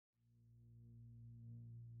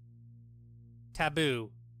Taboo.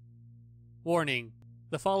 Warning: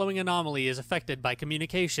 the following anomaly is affected by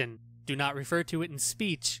communication. Do not refer to it in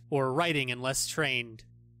speech or writing unless trained.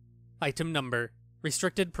 Item number: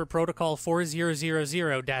 restricted per Protocol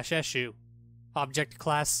 4000-ESHU. Object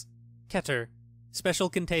class: Keter. Special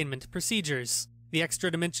containment procedures: the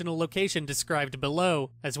extra-dimensional location described below,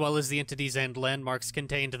 as well as the entities and landmarks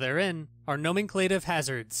contained therein, are nomenclative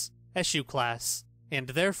hazards, ESHU class, and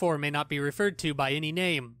therefore may not be referred to by any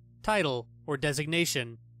name, title, or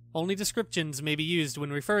designation. Only descriptions may be used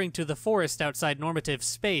when referring to the forest outside normative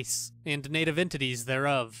space, and native entities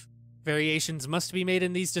thereof. Variations must be made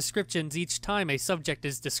in these descriptions each time a subject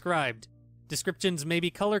is described. Descriptions may be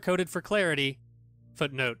color-coded for clarity.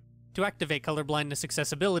 Footnote: to activate colorblindness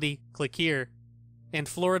accessibility, click here. And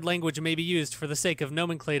florid language may be used for the sake of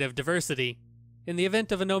nomenclative diversity. In the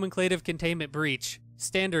event of a nomenclative containment breach,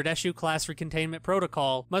 standard ESHU class recontainment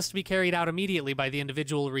protocol must be carried out immediately by the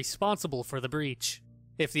individual responsible for the breach.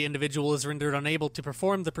 If the individual is rendered unable to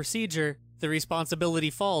perform the procedure, the responsibility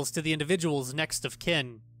falls to the individual's next of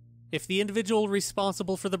kin. If the individual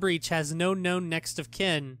responsible for the breach has no known next of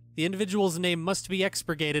kin, the individual's name must be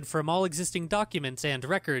expurgated from all existing documents and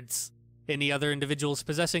records. Any other individuals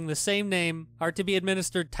possessing the same name are to be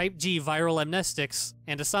administered Type G viral amnestics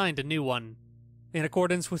and assigned a new one. In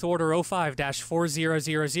accordance with Order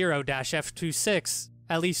 05-4000-F26,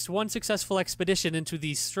 at least one successful expedition into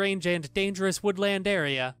the strange and dangerous woodland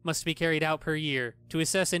area must be carried out per year to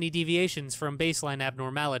assess any deviations from baseline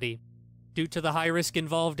abnormality. Due to the high risk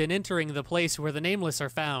involved in entering the place where the nameless are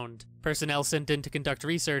found, personnel sent in to conduct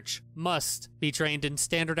research must be trained in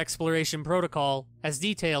standard exploration protocol as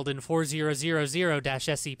detailed in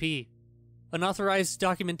 4000-SCP. Unauthorized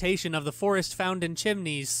documentation of the forest found in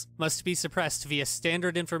chimneys must be suppressed via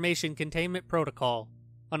standard information containment protocol.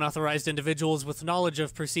 Unauthorized individuals with knowledge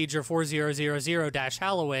of procedure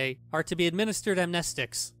 4000-Halloway are to be administered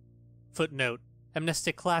amnestics. Footnote: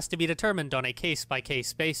 amnestic class to be determined on a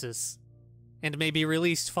case-by-case basis, and may be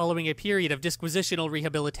released following a period of disquisitional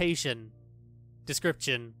rehabilitation.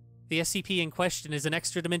 Description: the SCP in question is an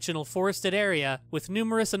extra-dimensional forested area with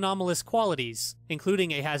numerous anomalous qualities,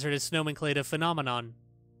 including a hazardous nomenclative phenomenon.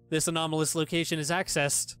 This anomalous location is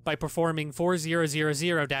accessed by performing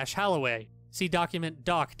 4000-Halloway. See document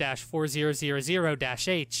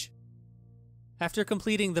doc-4000-H. After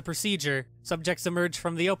completing the procedure, subjects emerge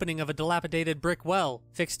from the opening of a dilapidated brick well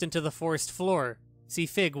fixed into the forest floor. See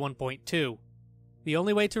Fig 1.2. The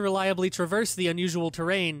only way to reliably traverse the unusual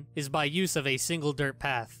terrain is by use of a single dirt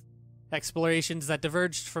path. Explorations that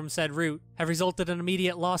diverged from said route have resulted in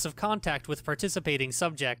immediate loss of contact with participating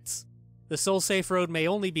subjects. The sole safe road may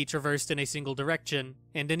only be traversed in a single direction,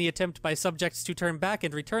 and any attempt by subjects to turn back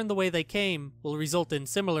and return the way they came will result in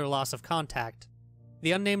similar loss of contact.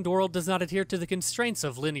 The unnamed world does not adhere to the constraints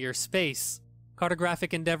of linear space.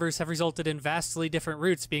 Cartographic endeavors have resulted in vastly different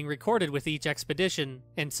routes being recorded with each expedition,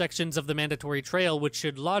 and sections of the mandatory trail which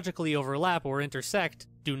should logically overlap or intersect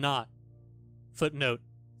do not. Footnote: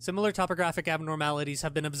 similar topographic abnormalities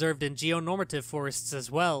have been observed in geonormative forests as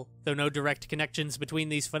well, though no direct connections between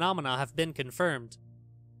these phenomena have been confirmed.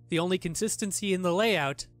 The only consistency in the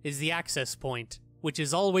layout is the access point, which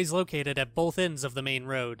is always located at both ends of the main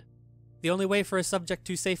road. The only way for a subject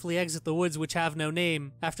to safely exit the woods which have no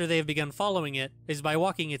name after they have begun following it is by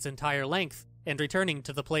walking its entire length and returning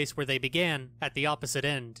to the place where they began at the opposite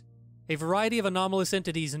end. A variety of anomalous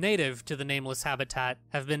entities native to the nameless habitat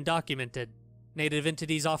have been documented. Native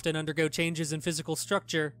entities often undergo changes in physical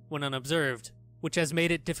structure when unobserved, which has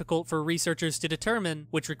made it difficult for researchers to determine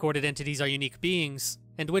which recorded entities are unique beings,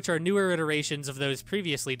 and which are newer iterations of those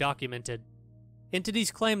previously documented.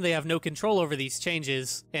 Entities claim they have no control over these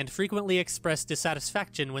changes, and frequently express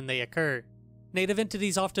dissatisfaction when they occur. Native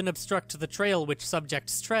entities often obstruct the trail which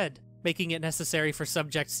subjects tread, making it necessary for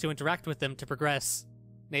subjects to interact with them to progress.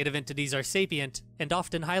 Native entities are sapient, and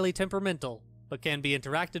often highly temperamental, but can be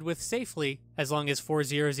interacted with safely as long as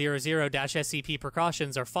 4000-SCP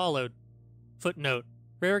precautions are followed. Footnote: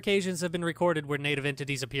 rare occasions have been recorded where native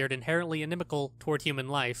entities appeared inherently inimical toward human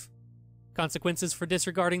life. Consequences for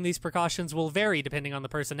disregarding these precautions will vary depending on the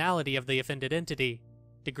personality of the offended entity.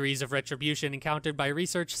 Degrees of retribution encountered by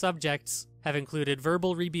research subjects have included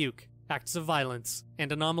verbal rebuke, acts of violence,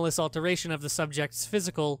 and anomalous alteration of the subject's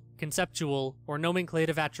physical, conceptual, or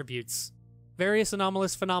nomenclative attributes. Various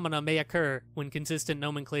anomalous phenomena may occur when consistent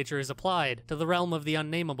nomenclature is applied to the realm of the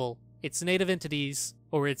unnameable, its native entities,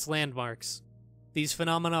 or its landmarks. These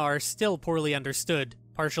phenomena are still poorly understood,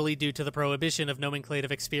 partially due to the prohibition of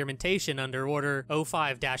nomenclative experimentation under Order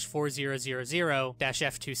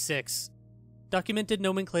 05-4000-F26. Documented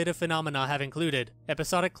nomenclative phenomena have included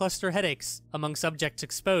episodic cluster headaches among subjects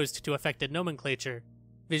exposed to affected nomenclature,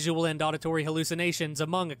 visual and auditory hallucinations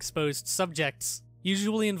among exposed subjects,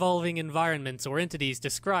 usually involving environments or entities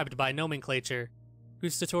described by nomenclature.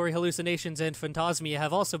 Gustatory hallucinations and phantasmia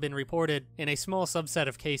have also been reported in a small subset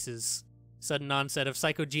of cases. Sudden onset of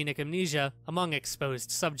psychogenic amnesia among exposed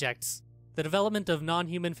subjects. The development of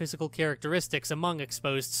non-human physical characteristics among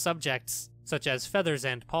exposed subjects, such as feathers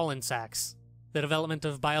and pollen sacs. The development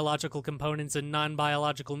of biological components in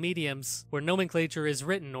non-biological mediums where nomenclature is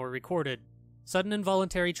written or recorded. Sudden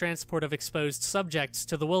involuntary transport of exposed subjects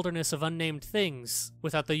to the wilderness of unnamed things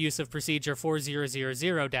without the use of Procedure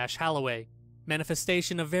 4000-Halloway.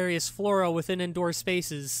 Manifestation of various flora within indoor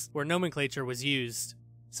spaces where nomenclature was used.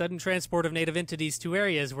 Sudden transport of native entities to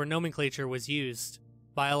areas where nomenclature was used.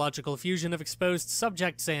 Biological fusion of exposed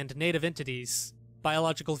subjects and native entities.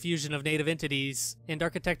 Biological fusion of native entities and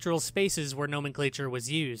architectural spaces where nomenclature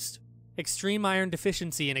was used. Extreme iron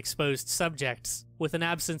deficiency in exposed subjects, with an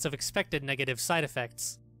absence of expected negative side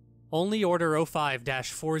effects. Only Order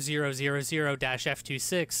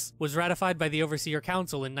 05-4000-F26 was ratified by the Overseer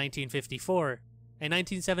Council in 1954. A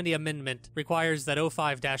 1970 amendment requires that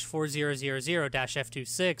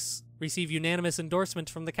 05-4000-F26 receive unanimous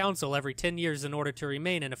endorsement from the Council every 10 years in order to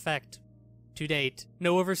remain in effect. To date,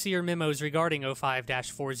 no Overseer memos regarding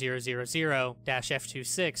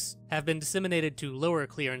 05-4000-F26 have been disseminated to lower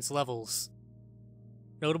clearance levels.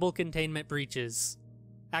 Notable containment breaches.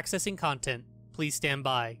 Accessing content, please stand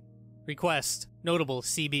by. Request, notable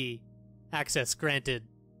CB. Access granted.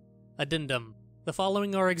 Addendum. The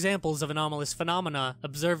following are examples of anomalous phenomena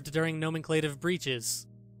observed during nomenclative breaches.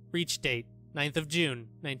 Reach date, 9th of June,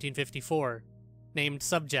 1954. Named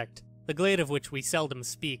subject, the glade of which we seldom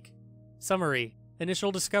speak. Summary.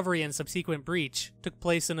 Initial discovery and subsequent breach took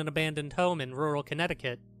place in an abandoned home in rural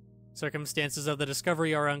Connecticut. Circumstances of the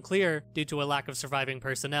discovery are unclear due to a lack of surviving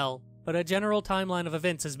personnel, but a general timeline of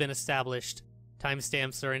events has been established.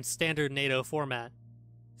 Timestamps are in standard NATO format.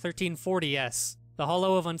 1340S. The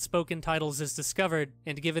Hollow of Unspoken Titles is discovered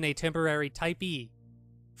and given a temporary Type E.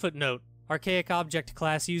 Footnote. Archaic object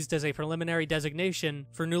class used as a preliminary designation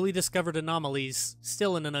for newly discovered anomalies,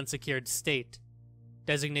 still in an unsecured state.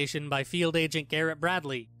 Designation by Field Agent Garrett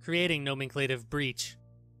Bradley, creating nomenclative breach.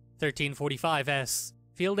 1345S.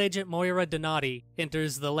 Field Agent Moira Donati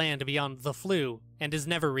enters the land beyond the flu and is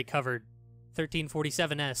never recovered.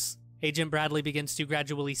 1347S. Agent Bradley begins to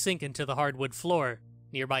gradually sink into the hardwood floor.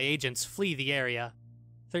 Nearby agents flee the area.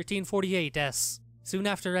 1348S. Soon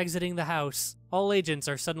after exiting the house, all agents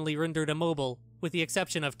are suddenly rendered immobile, with the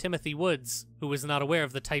exception of Timothy Woods, who was not aware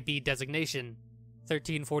of the Type E designation.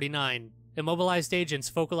 1349. Immobilized agents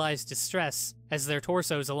vocalize distress as their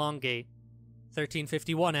torsos elongate.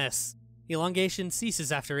 1351S. Elongation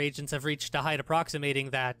ceases after agents have reached a height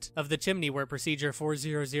approximating that of the chimney where Procedure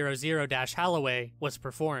 4000-Halloway was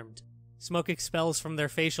performed. Smoke expels from their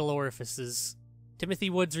facial orifices. Timothy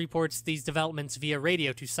Woods reports these developments via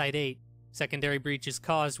radio to Site 8. Secondary breach is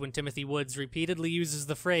caused when Timothy Woods repeatedly uses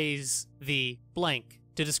the phrase, the blank,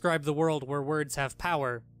 to describe the world where words have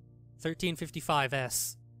power.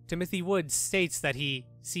 1355S. Timothy Woods states that he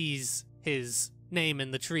sees his name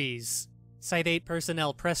in the trees. Site 8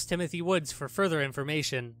 personnel press Timothy Woods for further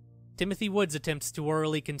information. Timothy Woods attempts to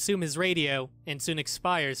orally consume his radio and soon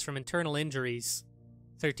expires from internal injuries.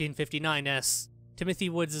 1359S. Timothy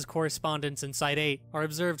Woods' correspondents in Site 8 are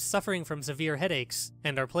observed suffering from severe headaches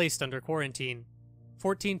and are placed under quarantine.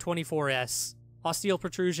 1424S. Osteal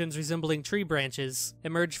protrusions resembling tree branches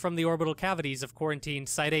emerge from the orbital cavities of quarantined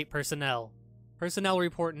Site 8 personnel. Personnel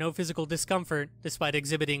report no physical discomfort despite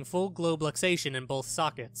exhibiting full globe luxation in both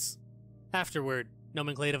sockets. Afterward,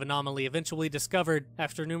 nomenclative anomaly eventually discovered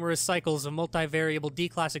after numerous cycles of multivariable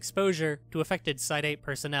D-class exposure to affected Site 8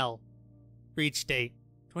 personnel. Reach date,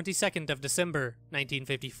 22nd of December,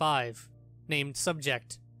 1955. Named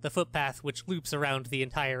subject, the footpath which loops around the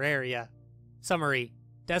entire area. Summary.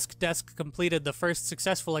 Desk completed the first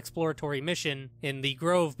successful exploratory mission in the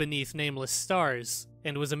grove beneath nameless stars,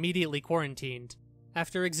 and was immediately quarantined.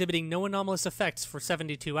 After exhibiting no anomalous effects for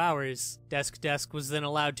 72 hours, Desk was then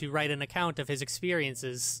allowed to write an account of his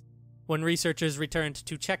experiences. When researchers returned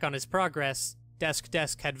to check on his progress,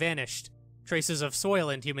 Desk had vanished. Traces of soil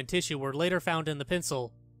and human tissue were later found in the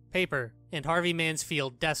pencil, paper, and Harvey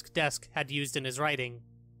Mansfield Desk had used in his writing.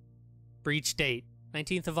 Breach date,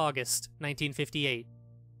 19th of August, 1958.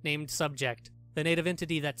 Named subject, the native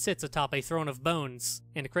entity that sits atop a throne of bones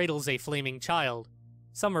and cradles a flaming child.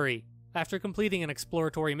 Summary. After completing an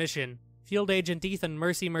exploratory mission, Field Agent Ethan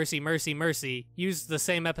Mercy used the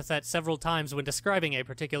same epithet several times when describing a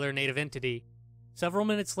particular native entity. Several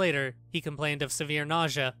minutes later, he complained of severe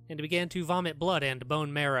nausea and began to vomit blood and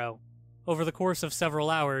bone marrow. Over the course of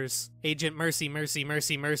several hours, Agent Mercy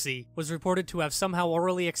was reported to have somehow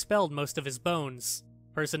orally expelled most of his bones.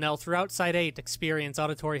 Personnel throughout Site 8 experience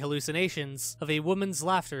auditory hallucinations of a woman's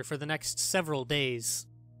laughter for the next several days.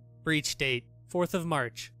 Breach date, 4th of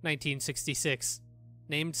March, 1966.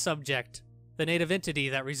 Named subject, the native entity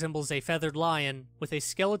that resembles a feathered lion with a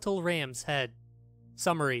skeletal ram's head.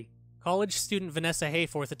 Summary: college student Vanessa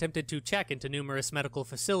Hayforth attempted to check into numerous medical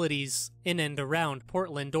facilities in and around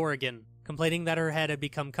Portland, Oregon, complaining that her head had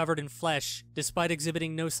become covered in flesh despite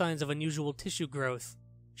exhibiting no signs of unusual tissue growth.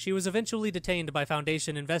 She was eventually detained by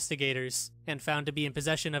Foundation investigators and found to be in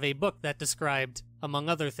possession of a book that described, among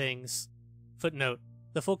other things. Footnote: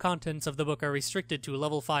 the full contents of the book are restricted to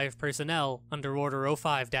Level 5 personnel under Order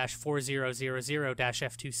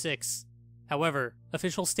 05-4000-F26. However,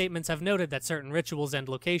 official statements have noted that certain rituals and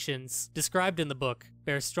locations described in the book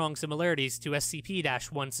bear strong similarities to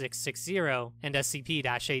SCP-1660 and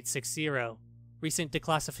SCP-860. Recent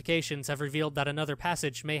declassifications have revealed that another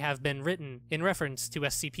passage may have been written in reference to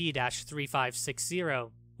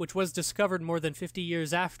SCP-3560, which was discovered more than 50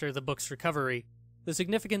 years after the book's recovery. The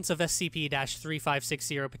significance of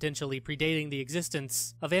SCP-3560 potentially predating the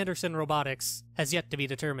existence of Anderson Robotics has yet to be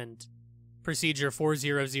determined. Procedure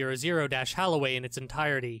 4000-Halloway in its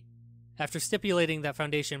entirety. After stipulating that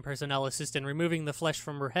Foundation personnel assist in removing the flesh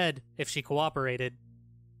from her head if she cooperated.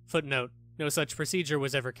 Footnote: no such procedure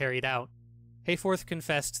was ever carried out. Hayforth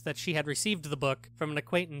confessed that she had received the book from an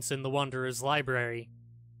acquaintance in the Wanderer's library.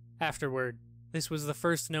 Afterward, this was the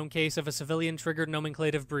first known case of a civilian-triggered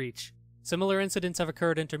nomenclative breach. Similar incidents have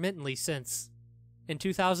occurred intermittently since. In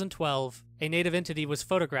 2012, a native entity was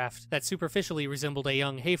photographed that superficially resembled a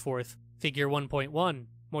young Hayforth, Figure 1.1,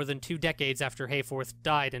 more than 2 decades after Hayforth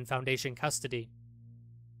died in Foundation custody.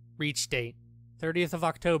 Reach date: 30th of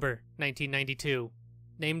October, 1992.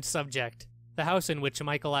 Named subject: the house in which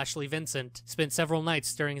Michael Ashley Vincent spent several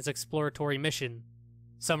nights during his exploratory mission.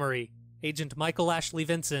 Summary: Agent Michael Ashley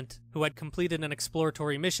Vincent, who had completed an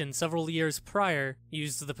exploratory mission several years prior,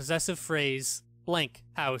 used the possessive phrase, blank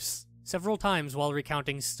house, several times while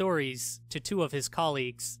recounting stories to 2 of his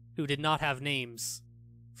colleagues, who did not have names.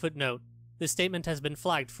 Footnote: this statement has been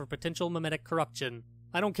flagged for potential memetic corruption.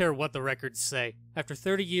 I don't care what the records say. After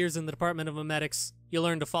 30 years in the Department of Memetics, you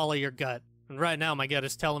learn to follow your gut. And right now my gut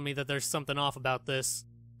is telling me that there's something off about this.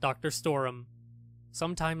 Dr. Storm.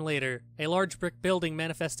 Sometime later, a large brick building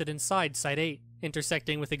manifested inside Site 8,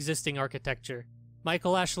 intersecting with existing architecture.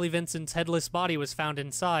 Michael Ashley Vincent's headless body was found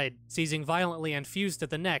inside, seizing violently and fused at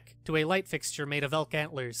the neck to a light fixture made of elk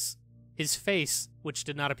antlers. His face, which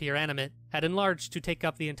did not appear animate, had enlarged to take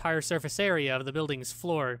up the entire surface area of the building's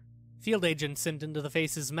floor. Field agents sent into the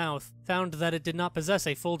face's mouth found that it did not possess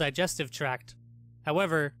a full digestive tract.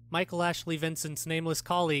 However, Michael Ashley Vincent's nameless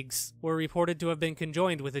colleagues were reported to have been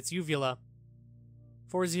conjoined with its uvula.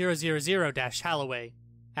 4000-Halloway.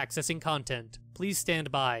 Accessing content. Please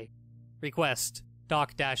stand by. Request: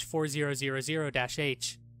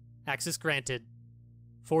 Doc-4000-H. Access granted.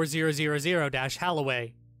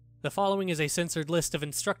 4000-Halloway. The following is a censored list of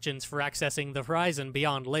instructions for accessing the horizon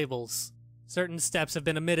beyond labels. Certain steps have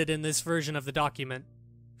been omitted in this version of the document.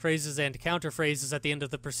 Phrases and counterphrases at the end of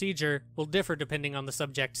the procedure will differ depending on the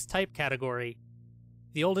subject's type category.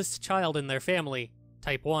 The oldest child in their family,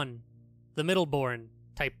 Type 1. The middleborn,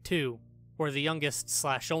 Type 2. Or the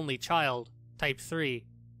youngest/only child, Type 3.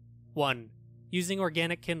 1. Using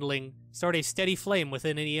organic kindling, start a steady flame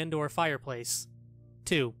within any indoor fireplace.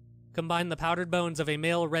 2. Combine the powdered bones of a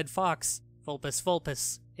male red fox, Vulpes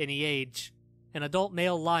vulpes, any age, an adult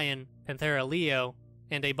male lion, Panthera leo,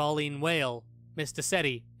 and a baleen whale,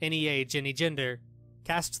 Mysticeti, any age, any gender.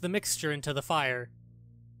 Cast the mixture into the fire.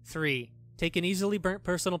 3. Take an easily burnt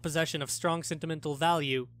personal possession of strong sentimental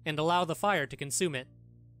value and allow the fire to consume it.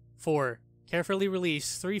 4. Carefully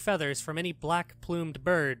release 3 feathers from any black-plumed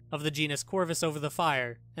bird of the genus Corvus over the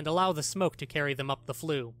fire and allow the smoke to carry them up the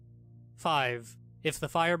flue. 5. If the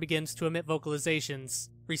fire begins to emit vocalizations,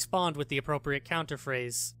 respond with the appropriate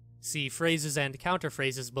counterphrase. See phrases and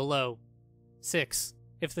counterphrases below. 6.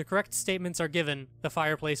 If the correct statements are given, the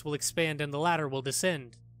fireplace will expand and the ladder will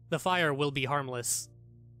descend. The fire will be harmless.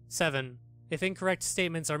 7. If incorrect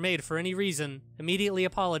statements are made for any reason, immediately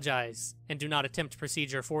apologize, and do not attempt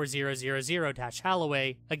Procedure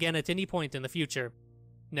 4000-Halloway again at any point in the future.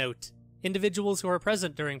 Note: individuals who are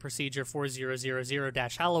present during Procedure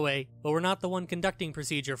 4000-Halloway, but were not the one conducting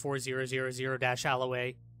Procedure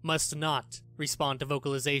 4000-Halloway, must not respond to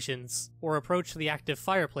vocalizations or approach the active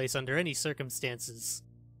fireplace under any circumstances.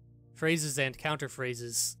 Phrases and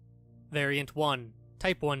counterphrases. Variant 1.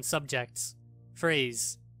 Type 1 subjects.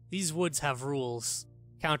 Phrase. These woods have rules.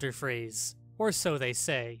 Counterphrase. Or so they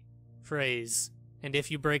say. Phrase. And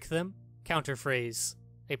if you break them? Counterphrase.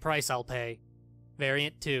 A price I'll pay.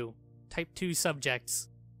 Variant 2. Type 2 subjects.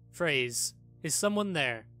 Phrase. Is someone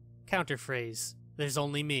there? Counterphrase. There's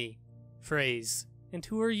only me. Phrase. And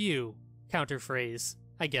who are you? Counterphrase.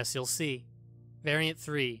 I guess you'll see. Variant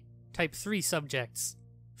 3. Type 3 subjects.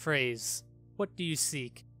 Phrase. What do you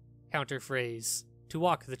seek? Counterphrase. To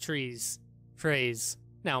walk the trees. Phrase.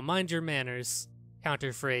 Now mind your manners.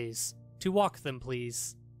 Counterphrase. To walk them,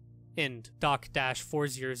 please. End.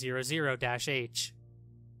 Doc-4000-H.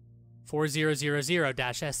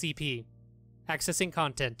 4000-SCP. Accessing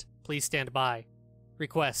content. Please stand by.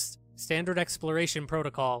 Request. Standard Exploration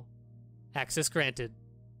Protocol. Access granted.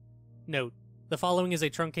 Note. The following is a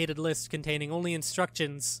truncated list containing only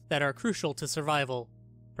instructions that are crucial to survival.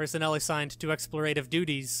 Personnel assigned to explorative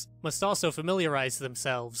duties must also familiarize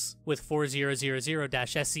themselves with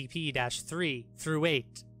 4000-SCP-3 through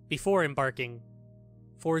 8 before embarking.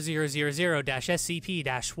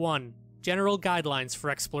 4000-SCP-1 General Guidelines for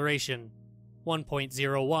Exploration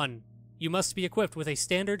 1.01 You must be equipped with a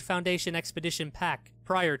standard Foundation Expedition pack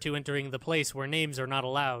prior to entering the place where names are not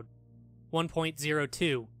allowed.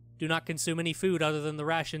 1.02 Do not consume any food other than the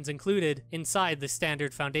rations included inside the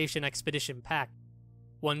standard Foundation Expedition pack.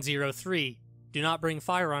 103 Do not bring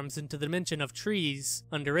firearms into the dimension of trees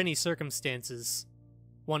under any circumstances.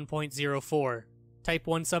 1.04 Type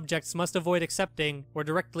 1 subjects must avoid accepting or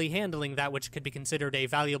directly handling that which could be considered a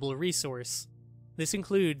valuable resource. This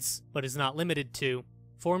includes, but is not limited to,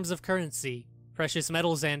 forms of currency, precious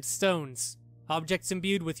metals and stones, objects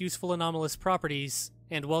imbued with useful anomalous properties,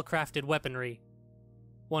 and well-crafted weaponry.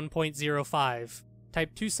 1.05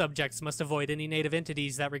 Type 2 subjects must avoid any native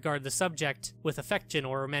entities that regard the subject with affection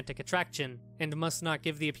or romantic attraction, and must not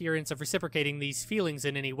give the appearance of reciprocating these feelings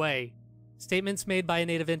in any way. Statements made by a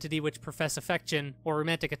native entity which profess affection or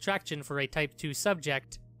romantic attraction for a Type 2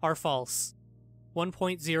 subject are false.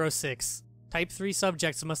 1.06 Type 3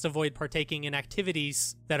 subjects must avoid partaking in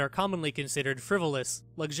activities that are commonly considered frivolous,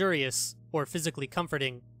 luxurious, or physically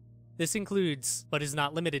comforting. This includes, but is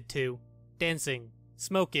not limited to, dancing,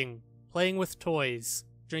 smoking, playing with toys,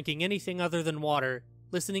 drinking anything other than water,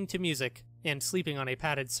 listening to music, and sleeping on a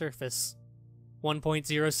padded surface.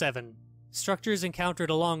 1.07 Structures encountered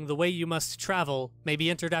along the way you must travel may be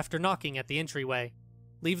entered after knocking at the entryway.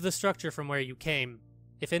 Leave the structure from where you came.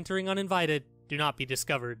 If entering uninvited, do not be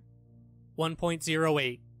discovered.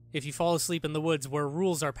 1.08 If you fall asleep in the woods where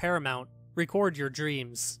rules are paramount, record your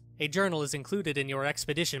dreams. A journal is included in your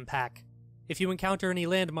expedition pack. If you encounter any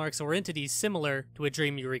landmarks or entities similar to a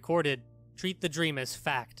dream you recorded, treat the dream as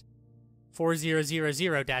fact.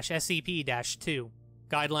 4000-SCP-2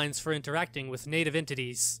 Guidelines for interacting with native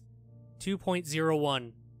entities.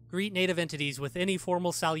 2.01 Greet native entities with any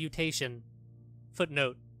formal salutation.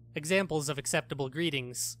 Footnote. Examples of acceptable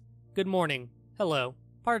greetings. Good morning. Hello.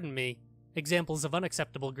 Pardon me. Examples of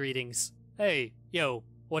unacceptable greetings. Hey. Yo.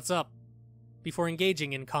 What's up? Before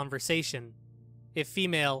engaging in conversation. If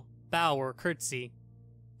female, bow or curtsy.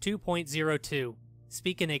 2.02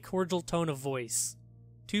 Speak in a cordial tone of voice.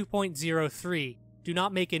 2.03 Do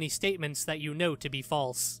not make any statements that you know to be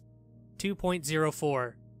false.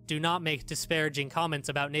 2.04 Do not make disparaging comments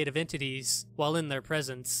about native entities while in their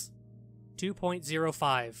presence.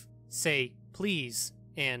 2.05 Say please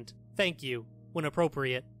and thank you when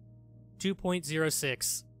appropriate.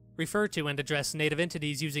 2.06 Refer to and address native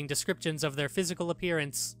entities using descriptions of their physical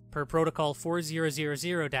appearance per Protocol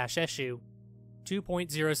 4000-ESHU.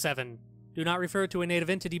 2.07 Do not refer to a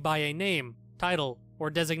native entity by a name, title,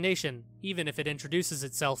 or designation, even if it introduces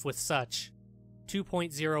itself with such.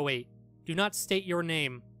 2.08 Do not state your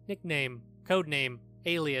name, nickname, codename,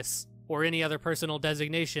 alias, or any other personal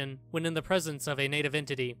designation when in the presence of a native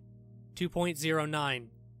entity. 2.09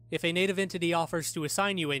 If a native entity offers to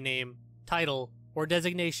assign you a name, title, or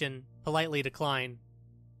designation, politely decline.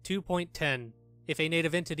 2.10 If a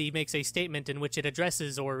native entity makes a statement in which it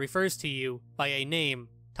addresses or refers to you by a name,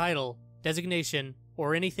 title, designation,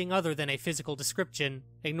 or anything other than a physical description,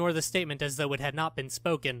 ignore the statement as though it had not been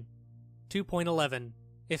spoken. 2.11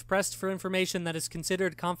 If pressed for information that is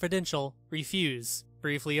considered confidential, refuse,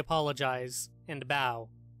 briefly apologize, and bow.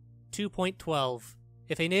 2.12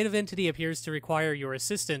 If a native entity appears to require your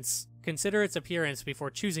assistance, consider its appearance before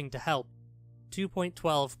choosing to help.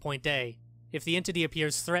 2.12.a If the entity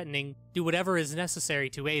appears threatening, do whatever is necessary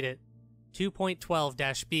to aid it.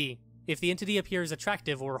 2.12-b If the entity appears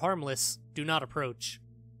attractive or harmless, do not approach.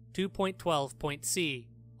 2.12.c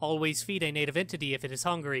Always feed a native entity if it is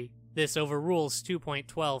hungry. This overrules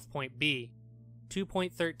 2.12.b.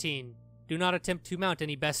 2.13 Do not attempt to mount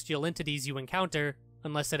any bestial entities you encounter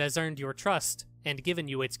unless it has earned your trust and given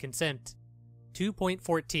you its consent.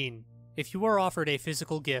 2.14. If you are offered a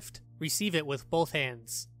physical gift, receive it with both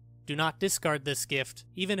hands. Do not discard this gift,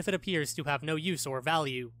 even if it appears to have no use or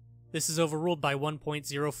value. This is overruled by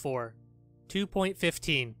 1.04.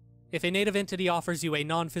 2.15. If a native entity offers you a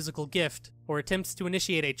non-physical gift or attempts to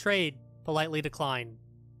initiate a trade, politely decline.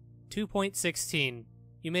 2.16.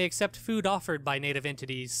 You may accept food offered by native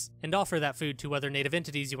entities, and offer that food to other native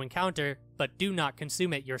entities you encounter, but do not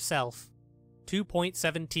consume it yourself.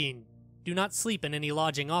 2.17. Do not sleep in any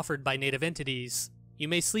lodging offered by native entities. You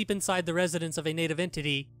may sleep inside the residence of a native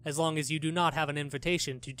entity as long as you do not have an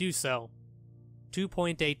invitation to do so.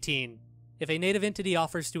 2.18. If a native entity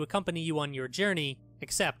offers to accompany you on your journey,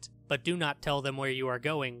 accept, but do not tell them where you are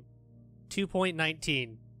going.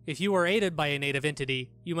 2.19. If you are aided by a native entity,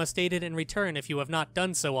 you must aid it in return if you have not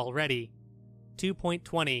done so already.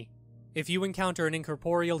 2.20. If you encounter an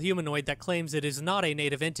incorporeal humanoid that claims it is not a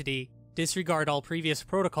native entity, disregard all previous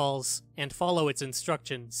protocols and follow its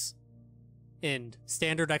instructions. End.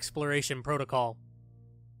 Standard Exploration Protocol.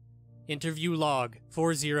 Interview Log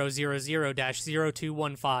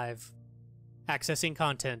 4000-0215. Accessing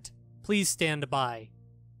content. Please stand by.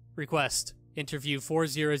 Request. Interview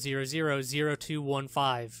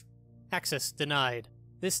 4000-0215. Access denied.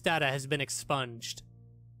 This data has been expunged.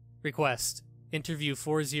 Request. Interview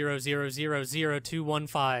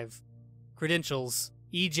 4000-0215. Credentials.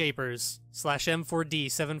 E. Japers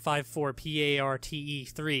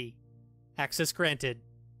 /M4D754PARTE3. Access granted.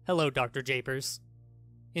 Hello, Dr. Japers.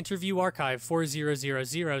 Interview Archive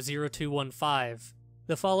 4000-0215.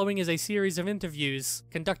 The following is a series of interviews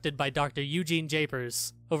conducted by Dr. Eugene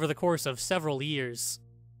Japers over the course of several years.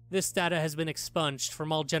 This data has been expunged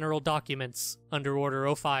from all general documents under Order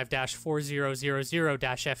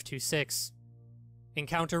 05-4000-F26.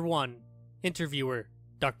 Encounter 1. Interviewer,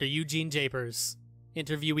 Dr. Eugene Japers.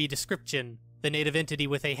 Interviewee description, the native entity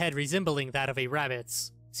with a head resembling that of a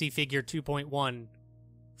rabbit's. See Figure 2.1.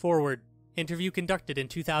 Forward. Interview conducted in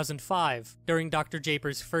 2005 during Dr.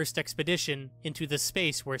 Japers' first expedition into the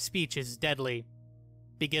space where speech is deadly.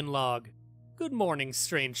 Begin log. Good morning,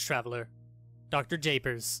 strange traveler. Dr.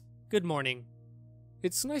 Japers. Good morning.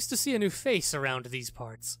 It's nice to see a new face around these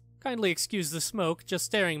parts. Kindly excuse the smoke, just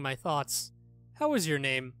staring my thoughts. How is your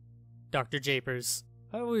name? Dr. Japers.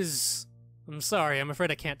 I'm sorry, I'm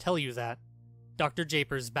afraid I can't tell you that. Dr.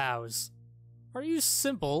 Japers bows. Are you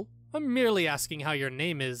simple? I'm merely asking how your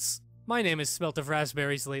name is. My name is smelt of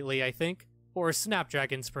raspberries lately, I think. Or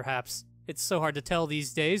snapdragons, perhaps. It's so hard to tell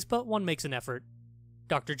these days, but one makes an effort.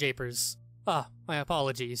 Dr. Japers. My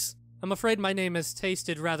apologies. I'm afraid my name has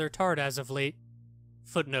tasted rather tart as of late.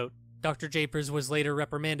 Footnote. Dr. Japers was later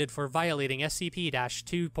reprimanded for violating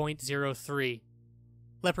SCP-2.03.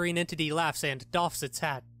 Leporine entity laughs and doffs its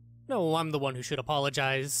hat. No, I'm the one who should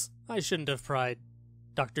apologize. I shouldn't have pried.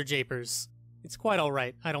 Dr. Japers. It's quite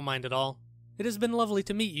alright, I don't mind at all. It has been lovely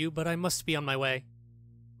to meet you, but I must be on my way.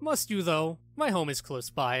 Must you, though? My home is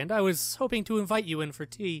close by, and I was hoping to invite you in for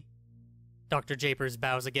tea. Dr. Japers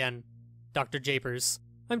bows again. Dr. Japers.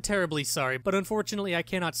 I'm terribly sorry, but unfortunately I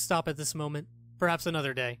cannot stop at this moment. Perhaps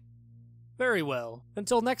another day. Very well.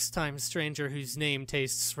 Until next time, stranger whose name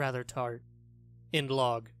tastes rather tart. End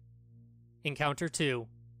log. Encounter 2.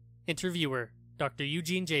 Interviewer, Dr.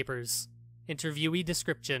 Eugene Japers. Interviewee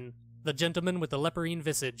description, the gentleman with the leporine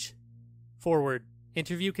visage. Forward.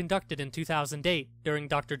 Interview conducted in 2008 during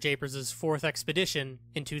Dr. Japers' fourth expedition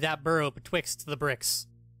into that burrow betwixt the bricks.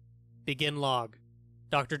 Begin log.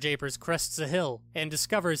 Dr. Japers crests a hill and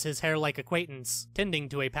discovers his hare-like acquaintance tending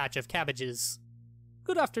to a patch of cabbages.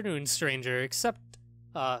 Good afternoon, stranger,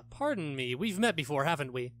 pardon me, we've met before,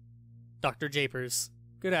 haven't we? Dr. Japers.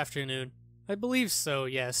 Good afternoon. I believe so,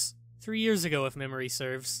 yes. 3 years ago, if memory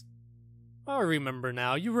serves. I remember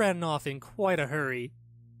now, you ran off in quite a hurry.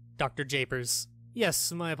 Dr. Japers.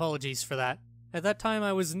 Yes, my apologies for that. At that time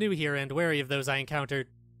I was new here and wary of those I encountered.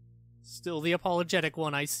 Still the apologetic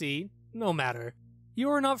one, I see. No matter.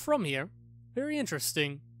 You are not from here. Very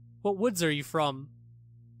interesting. What woods are you from?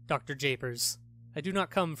 Dr. Japers. I do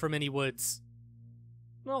not come from any woods.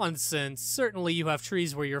 Nonsense. Certainly you have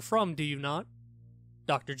trees where you're from, do you not?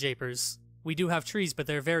 Dr. Japers. We do have trees, but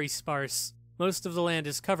they're very sparse. Most of the land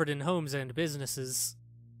is covered in homes and businesses.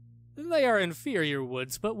 They are inferior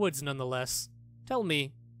woods, but woods nonetheless. Tell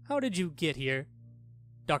me, how did you get here?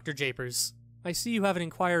 Dr. Japers. I see you have an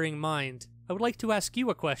inquiring mind. I would like to ask you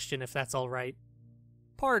a question, if that's all right.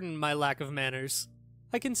 Pardon my lack of manners.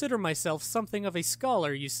 I consider myself something of a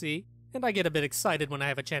scholar, you see, and I get a bit excited when I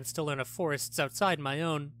have a chance to learn of forests outside my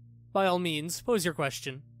own. By all means, pose your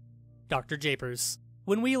question. Dr. Japers.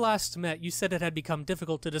 When we last met, you said it had become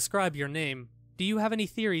difficult to describe your name. Do you have any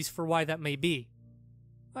theories for why that may be?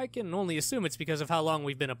 I can only assume it's because of how long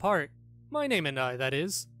we've been apart. My name and I, that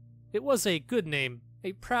is. It was a good name,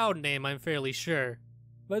 a proud name, I'm fairly sure.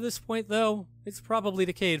 By this point, though, it's probably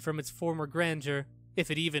decayed from its former grandeur,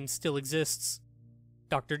 if it even still exists.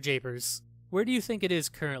 Dr. Japers, where do you think it is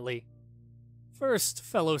currently? First,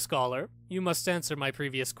 fellow scholar, you must answer my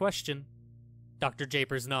previous question. Dr.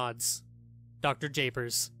 Japers nods. Dr.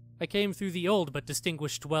 Japers, I came through the old but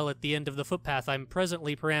distinguished well at the end of the footpath I'm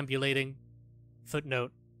presently perambulating.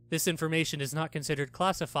 Footnote. This information is not considered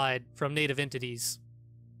classified from native entities.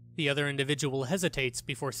 The other individual hesitates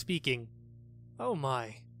before speaking. Oh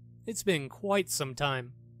my, it's been quite some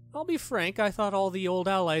time. I'll be frank, I thought all the old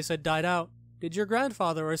allies had died out. Did your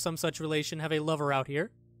grandfather or some such relation have a lover out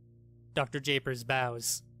here? Dr. Japers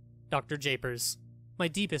bows. Dr. Japers, my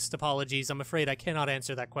deepest apologies, I'm afraid I cannot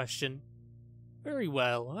answer that question. Very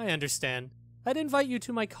well, I understand. I'd invite you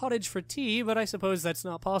to my cottage for tea, but I suppose that's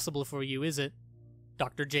not possible for you, is it?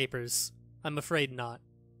 Dr. Japers, I'm afraid not.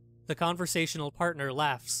 The conversational partner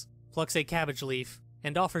laughs, plucks a cabbage leaf,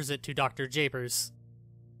 and offers it to Dr. Japers.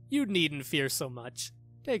 You needn't fear so much.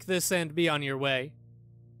 Take this and be on your way.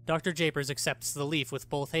 Dr. Japers accepts the leaf with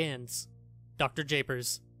both hands. Dr.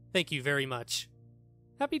 Japers, thank you very much.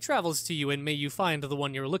 Happy travels to you, and may you find the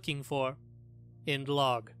one you're looking for. End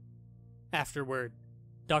log. Afterward,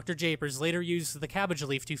 Dr. Japers later used the cabbage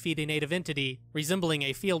leaf to feed a native entity resembling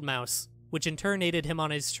a field mouse, which in turn aided him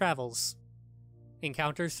on his travels.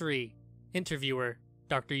 Encounter 3. Interviewer,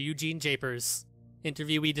 Dr. Eugene Japers.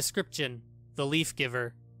 Interviewee description, the Leaf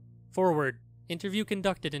Giver. Forward, interview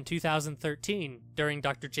conducted in 2013 during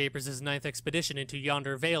Dr. Japers' 9th expedition into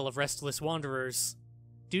yonder vale of restless wanderers.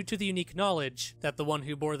 Due to the unique knowledge that the one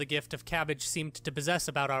who bore the gift of cabbage seemed to possess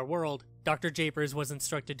about our world, Dr. Japers was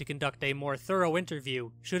instructed to conduct a more thorough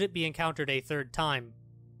interview should it be encountered a third time.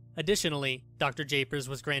 Additionally, Dr. Japers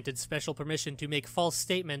was granted special permission to make false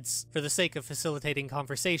statements for the sake of facilitating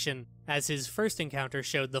conversation, as his first encounter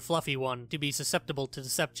showed the fluffy one to be susceptible to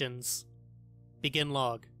deceptions. Begin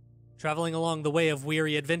log. Traveling along the way of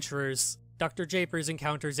weary adventurers, Dr. Japers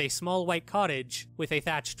encounters a small white cottage with a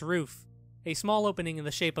thatched roof. A small opening in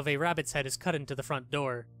the shape of a rabbit's head is cut into the front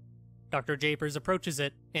door. Dr. Japers approaches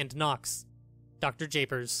it and knocks. Dr.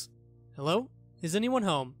 Japers. Hello? Is anyone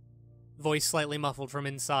home? Voice slightly muffled from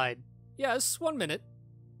inside. Yes, 1 minute.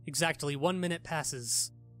 Exactly 1 minute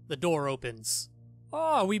passes. The door opens.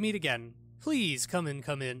 Ah, we meet again. Please, come in,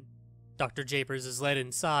 come in. Dr. Japers is led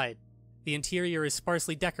inside. The interior is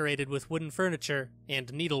sparsely decorated with wooden furniture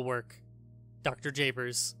and needlework. Dr.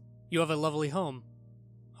 Japers. You have a lovely home.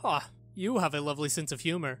 Ha, you have a lovely sense of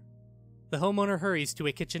humor. The homeowner hurries to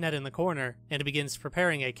a kitchenette in the corner and begins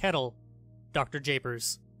preparing a kettle. Dr.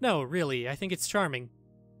 Japers. No, really, I think it's charming.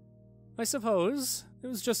 I suppose. It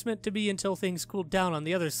was just meant to be until things cooled down on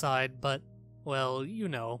the other side, but, well, you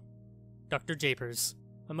know. Dr. Japers.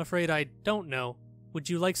 I'm afraid I don't know. Would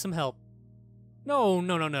you like some help?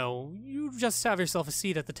 No. You just have yourself a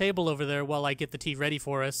seat at the table over there while I get the tea ready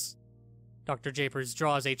for us. Dr. Japers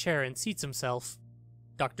draws a chair and seats himself.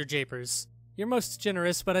 Dr. Japers. You're most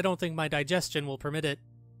generous, but I don't think my digestion will permit it.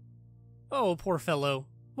 Oh, poor fellow.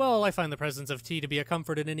 Well, I find the presence of tea to be a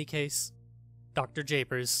comfort in any case. Dr.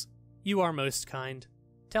 Japers. You are most kind.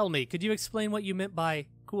 Tell me, could you explain what you meant by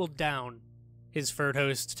cooled down? His furred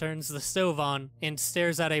host turns the stove on and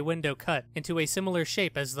stares at a window cut into a similar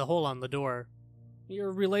shape as the hole on the door.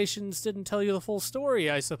 Your relations didn't tell you the full story,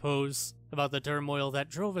 I suppose, about the turmoil that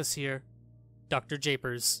drove us here. Dr.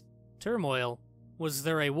 Japers. Turmoil? Was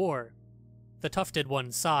there a war? The tufted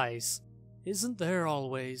one sighs. Isn't there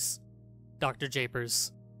always? Dr.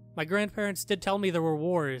 Japers. My grandparents did tell me there were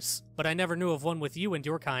wars, but I never knew of one with you and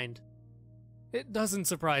your kind. It doesn't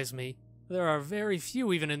surprise me. There are very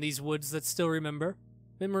few even in these woods that still remember.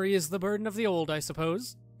 Memory is the burden of the old, I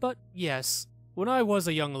suppose. But yes, when I was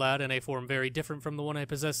a young lad in a form very different from the one I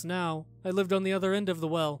possess now, I lived on the other end of the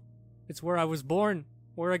well. It's where I was born,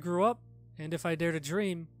 where I grew up, and if I dare to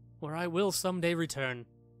dream, where I will someday return.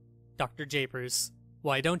 Dr. Japers.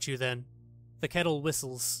 Why don't you then? The kettle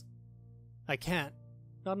whistles. I can't.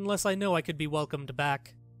 Not unless I know I could be welcomed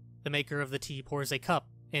back. The maker of the tea pours a cup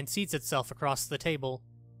and seats itself across the table.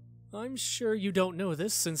 I'm sure you don't know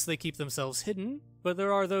this since they keep themselves hidden, but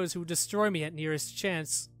there are those who destroy me at nearest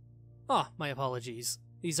chance. Ah, my apologies.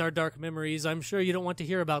 These are dark memories, I'm sure you don't want to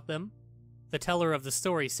hear about them. The teller of the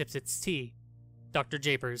story sips its tea. Dr.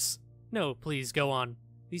 Japers. No, please go on.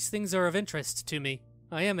 These things are of interest to me.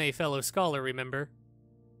 I am a fellow scholar, remember.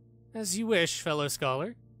 As you wish, fellow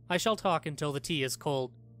scholar. I shall talk until the tea is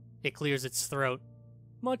cold. It clears its throat.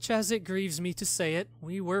 Much as it grieves me to say it,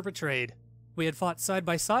 we were betrayed. We had fought side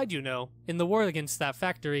by side, you know, in the war against that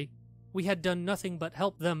factory. We had done nothing but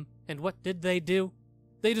help them, and what did they do?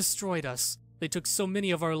 They destroyed us. They took so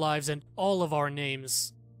many of our lives and all of our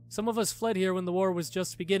names. Some of us fled here when the war was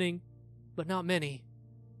just beginning, but not many.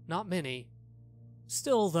 Not many.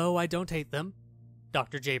 Still, though, I don't hate them.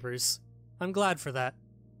 Dr. Japers. I'm glad for that.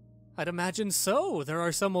 I'd imagine so. There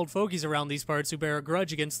are some old fogies around these parts who bear a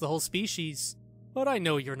grudge against the whole species. But I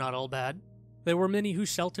know you're not all bad. There were many who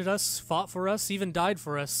sheltered us, fought for us, even died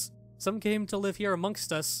for us. Some came to live here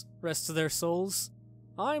amongst us, rest to their souls.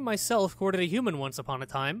 I myself courted a human once upon a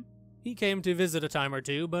time. He came to visit a time or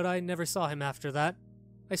two, but I never saw him after that.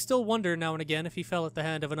 I still wonder now and again if he fell at the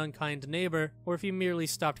hand of an unkind neighbor, or if he merely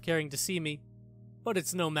stopped caring to see me. But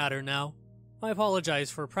it's no matter now. I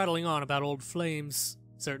apologize for prattling on about old flames.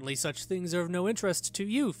 Certainly such things are of no interest to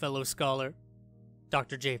you, fellow scholar.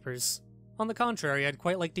 Dr. Japers. On the contrary, I'd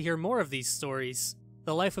quite like to hear more of these stories.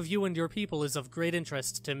 The life of you and your people is of great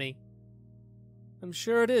interest to me. I'm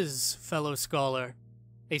sure it is, fellow scholar.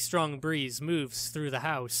 A strong breeze moves through the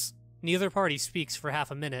house. Neither party speaks for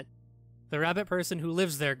half a minute. The rabbit person who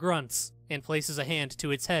lives there grunts, and places a hand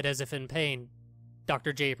to its head as if in pain.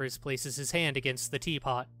 Dr. Japers places his hand against the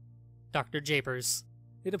teapot. Dr. Japers.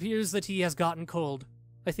 It appears the tea has gotten cold.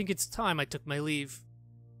 I think it's time I took my leave.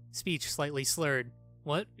 Speech slightly slurred.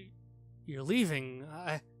 What? You're leaving?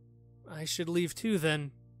 I should leave too,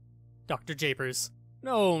 then. Dr. Japers.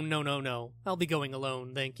 No. I'll be going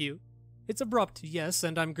alone, thank you. It's abrupt, yes,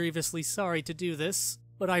 and I'm grievously sorry to do this,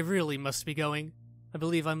 but I really must be going. I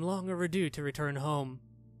believe I'm long overdue to return home.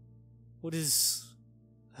 What is...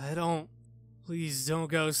 Please don't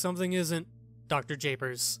go, something isn't... Dr.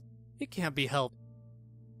 Japers. It can't be helped.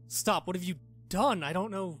 Stop, what have you done? I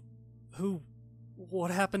don't know...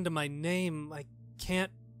 What happened to my name? I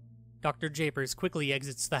can't... Dr. Japers quickly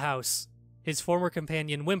exits the house. His former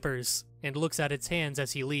companion whimpers, and looks at its hands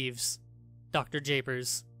as he leaves. Dr.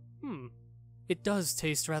 Japers. It does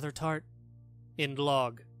taste rather tart. End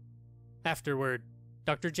log. Afterward,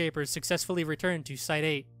 Dr. Japers successfully returned to Site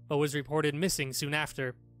 8, but was reported missing soon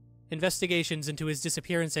after. Investigations into his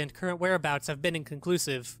disappearance and current whereabouts have been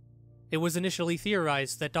inconclusive. It was initially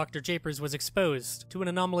theorized that Dr. Japers was exposed to an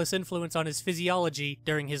anomalous influence on his physiology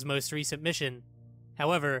during his most recent mission.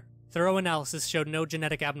 However, thorough analysis showed no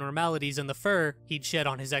genetic abnormalities in the fur he'd shed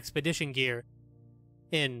on his expedition gear.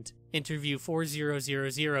 End. Interview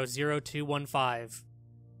 40000215.